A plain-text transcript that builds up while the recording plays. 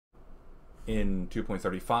In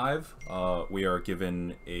 2.35, we are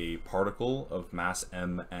given a particle of mass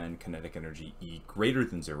m and kinetic energy E greater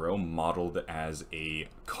than 0, modeled as a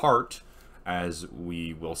cart, as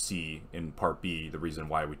we will see in part B, the reason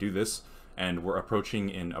why we do this, and we're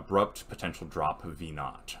approaching an abrupt potential drop of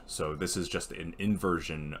V0. So this is just an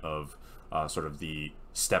inversion of sort of the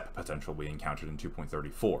step potential we encountered in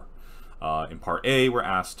 2.34. In part A, we're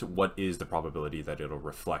asked what is the probability that it'll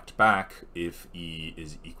reflect back if E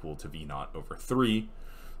is equal to V0 over 3.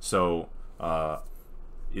 So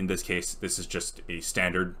in this case, this is just a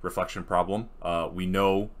standard reflection problem. We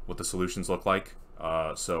know what the solutions look like,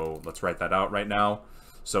 so let's write that out right now.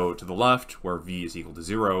 So to the left, where V is equal to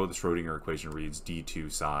 0, the Schrodinger equation reads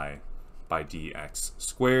d2 psi by dx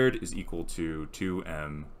squared is equal to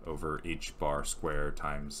 2m over h bar squared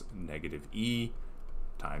times negative E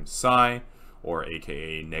times psi, or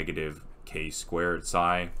aka negative k squared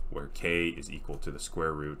psi, where k is equal to the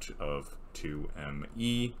square root of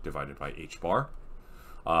 2me divided by h bar.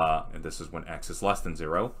 And this is when x is less than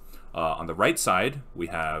 0. On the right side, we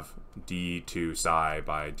have d2 psi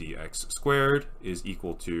by dx squared is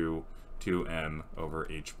equal to 2m over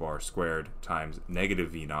h bar squared times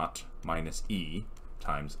negative v0 minus e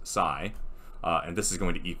times psi. And this is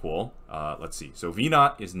going to equal, let's see, so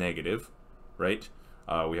v0 is negative, right?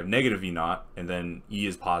 We have negative V0, and then E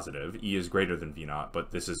is positive. E is greater than V0,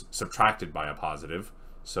 but this is subtracted by a positive.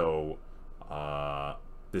 So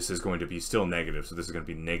this is going to be still negative. So this is going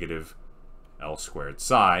to be negative L squared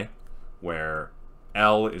psi, where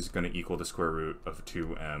L is going to equal the square root of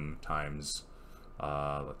 2m times,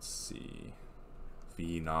 let's see,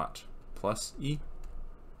 V0 plus E,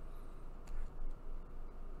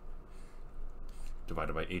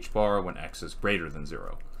 divided by h bar when x is greater than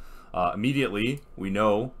 0. Immediately, we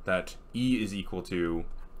know that E is equal to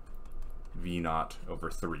V0 over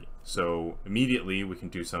 3. So immediately, we can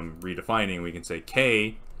do some redefining. We can say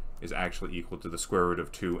K is actually equal to the square root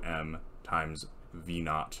of 2m times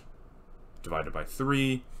V0 divided by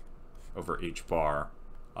 3 over h bar.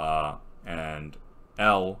 And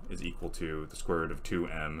L is equal to the square root of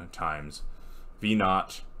 2m times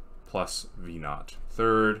V0 plus V0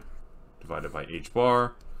 third divided by h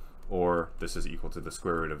bar. Or this is equal to the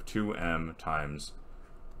square root of 2m times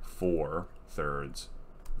 4 thirds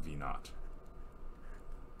V0,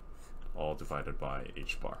 all divided by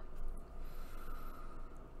h bar.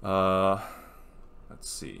 Let's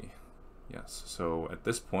see. Yes, so at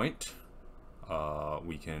this point,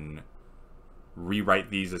 we can rewrite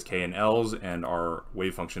these as k and l's, and our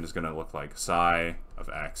wave function is going to look like psi of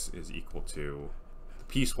x is equal to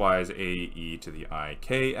piecewise a e to the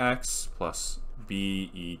ikx plus b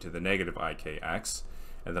e to the negative ikx.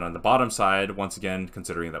 And then on the bottom side, once again,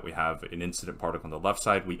 considering that we have an incident particle on the left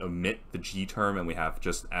side, we omit the g term and we have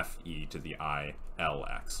just fe to the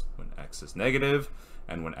ilx when x is negative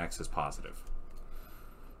and when x is positive.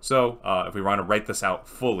 So if we want to write this out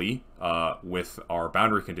fully with our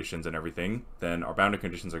boundary conditions and everything, then our boundary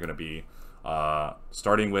conditions are going to be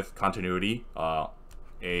starting with continuity,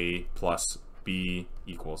 a plus b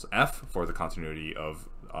equals f for the continuity of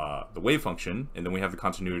the wave function, and then we have the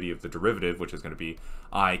continuity of the derivative, which is going to be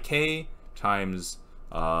ik times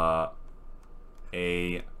a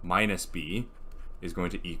minus b is going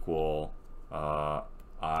to equal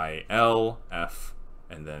il f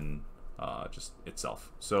and then just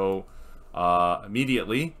itself. So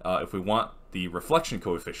immediately, if we want the reflection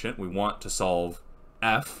coefficient, we want to solve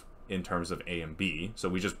f in terms of a and b. So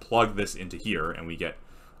we just plug this into here and we get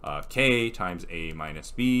k times a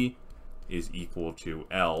minus b is equal to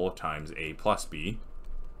L times a plus b.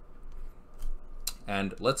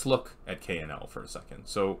 And let's look at k and L for a second.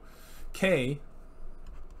 So k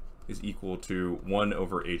is equal to 1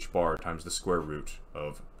 over h bar times the square root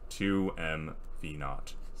of 2m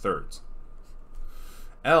v0 thirds.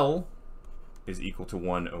 L is equal to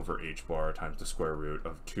 1 over h bar times the square root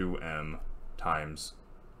of 2m times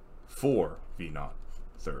 4 v0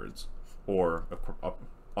 thirds, or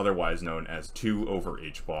otherwise known as 2 over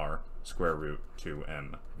h bar square root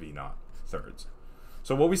 2m v0 thirds.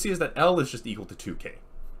 So what we see is that L is just equal to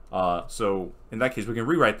 2k. So in that case, we can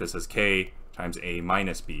rewrite this as k times a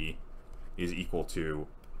minus b is equal to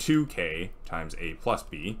 2k times a plus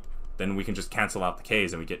b. Then we can just cancel out the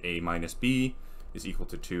k's and we get a minus b is equal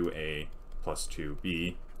to 2a plus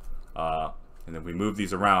 2b. And then we move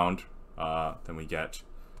these around, then we get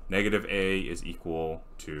negative a is equal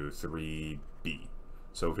to 3b.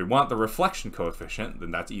 So if we want the reflection coefficient,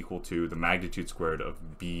 then that's equal to the magnitude squared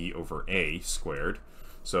of b over a squared.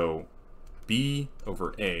 So b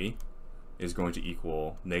over a is going to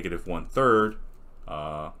equal negative 1/3.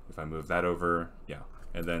 If I move that over, yeah,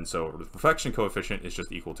 And then so the reflection coefficient is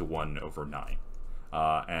just equal to 1 over 9.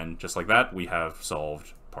 And just like that, we have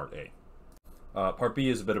solved part A. Part B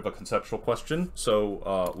is a bit of a conceptual question.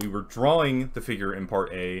 So we were drawing the figure in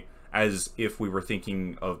part A as if we were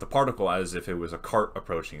thinking of the particle as if it was a cart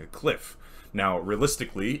approaching a cliff. Now,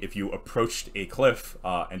 realistically, if you approached a cliff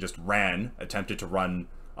and just attempted to run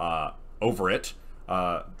over it,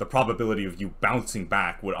 the probability of you bouncing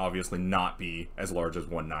back would obviously not be as large as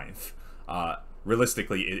 1/9.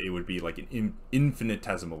 Realistically, it would be like an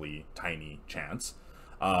infinitesimally tiny chance.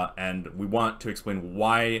 And we want to explain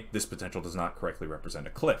why this potential does not correctly represent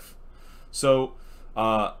a cliff. So,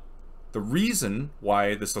 the reason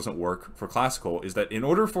why this doesn't work for classical is that in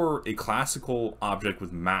order for a classical object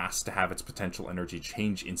with mass to have its potential energy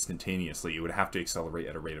change instantaneously, it would have to accelerate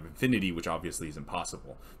at a rate of infinity, which obviously is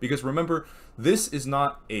impossible. Because remember, this is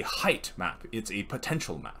not a height map, it's a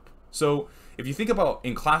potential map. So if you think about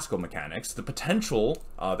in classical mechanics, the potential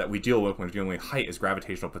that we deal with when we're dealing with height is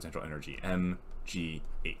gravitational potential energy,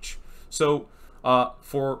 mgh. So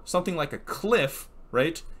for something like a cliff,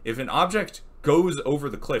 right, if an object goes over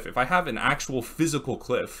the cliff, if I have an actual physical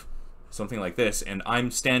cliff, something like this, and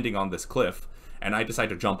I'm standing on this cliff, and I decide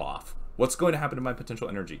to jump off, what's going to happen to my potential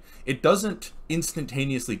energy? It doesn't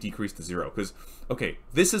instantaneously decrease to 0, because, okay,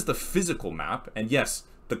 this is the physical map, and yes,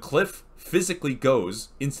 the cliff physically goes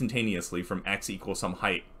instantaneously from x equals some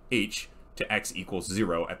height h to x equals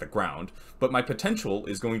 0 at the ground, but my potential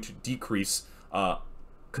is going to decrease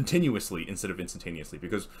continuously instead of instantaneously,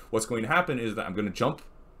 because what's going to happen is that I'm going to jump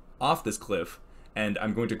off this cliff, and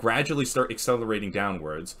I'm going to gradually start accelerating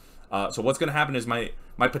downwards. So what's going to happen is my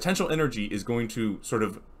potential energy is going to sort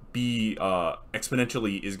of be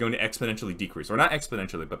exponentially decrease, or not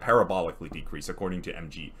exponentially, but parabolically decrease according to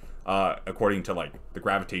mg, according to like the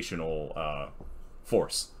gravitational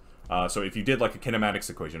force. So if you did like a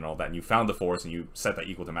kinematics equation and all that, and you found the force and you set that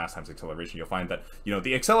equal to mass times acceleration, you'll find that, you know,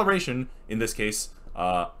 the acceleration in this case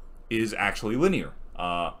is actually linear.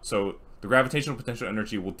 So the gravitational potential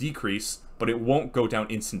energy will decrease, but it won't go down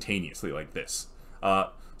instantaneously like this.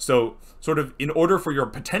 So sort of in order for your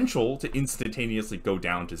potential to instantaneously go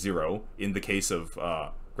down to 0, in the case of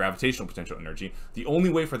gravitational potential energy, the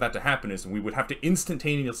only way for that to happen is we would have to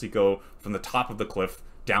instantaneously go from the top of the cliff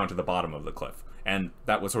down to the bottom of the cliff. And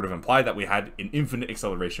that would sort of imply that we had an infinite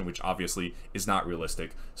acceleration, which obviously is not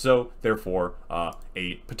realistic. So therefore,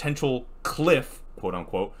 a potential cliff, quote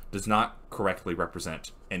unquote, does not correctly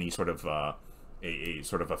represent any sort of a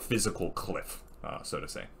sort of a physical cliff, so to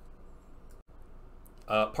say.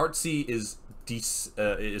 Part C is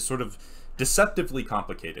sort of deceptively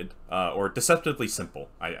complicated, or deceptively simple,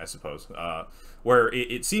 I suppose, where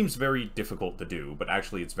it seems very difficult to do, but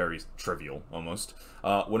actually it's very trivial, almost.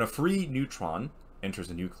 When a free neutron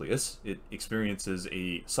enters a nucleus, it experiences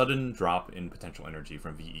a sudden drop in potential energy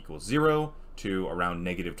from V equals 0 to around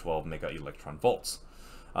 -12 mega electron volts.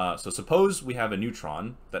 So suppose we have a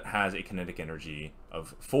neutron that has a kinetic energy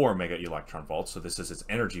of 4 mega electron volts, so this is its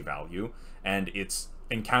energy value, and it's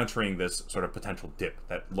encountering this sort of potential dip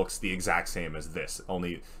that looks the exact same as this,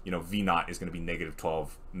 only, you know, V naught is going to be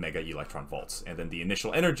 -12 mega electron volts, and then the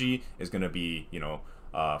initial energy is going to be, you know,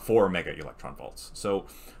 4 mega electron volts. So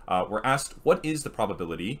we're asked, what is the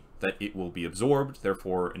probability that it will be absorbed,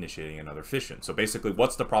 therefore initiating another fission? So basically,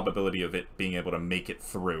 what's the probability of it being able to make it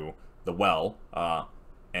through the well?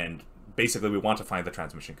 And basically, we want to find the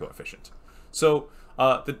transmission coefficient. So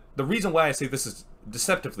the reason why I say this is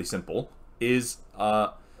deceptively simple is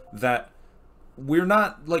that we're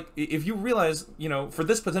not, like, if you realize, you know, for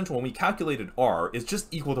this potential, when we calculated R, it's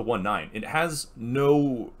just equal to 1/9. It has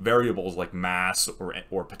no variables like mass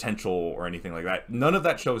or potential or anything like that. None of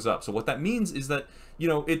that shows up. So what that means is that, you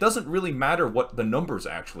know, it doesn't really matter what the numbers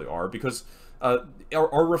actually are, because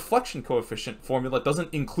our reflection coefficient formula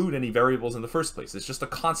doesn't include any variables in the first place. It's just a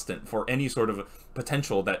constant for any sort of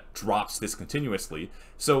potential that drops discontinuously.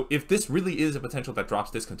 So if this really is a potential that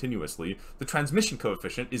drops discontinuously, the transmission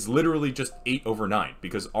coefficient is literally just 8/9,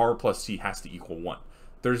 because R plus T has to equal 1.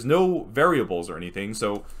 There's no variables or anything,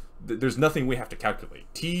 so there's nothing we have to calculate.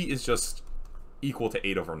 T is just equal to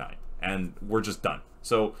 8/9, and we're just done.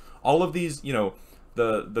 So all of these, you know,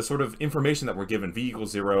 the sort of information that we're given, V equals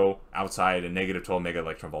 0 outside and -12 mega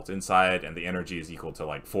electron volts inside, and the energy is equal to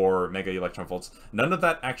like 4 mega electron volts, none of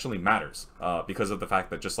that actually matters, because of the fact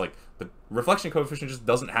that just like the reflection coefficient just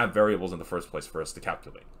doesn't have variables in the first place for us to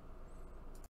calculate.